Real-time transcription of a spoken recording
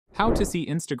How to see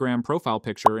Instagram profile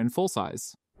picture in full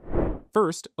size.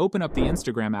 First, open up the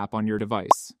Instagram app on your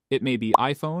device. It may be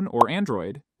iPhone or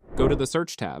Android. Go to the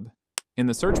Search tab. In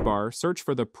the search bar, search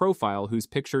for the profile whose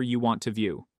picture you want to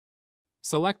view.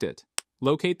 Select it.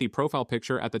 Locate the profile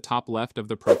picture at the top left of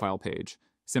the profile page.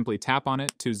 Simply tap on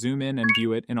it to zoom in and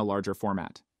view it in a larger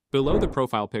format. Below the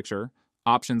profile picture,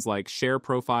 options like Share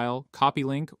Profile, Copy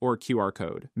Link, or QR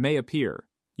Code may appear.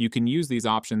 You can use these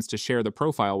options to share the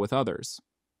profile with others.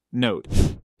 Note: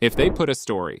 if they put a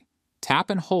story, tap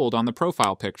and hold on the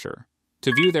profile picture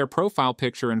to view their profile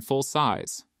picture in full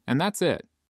size, and that's it.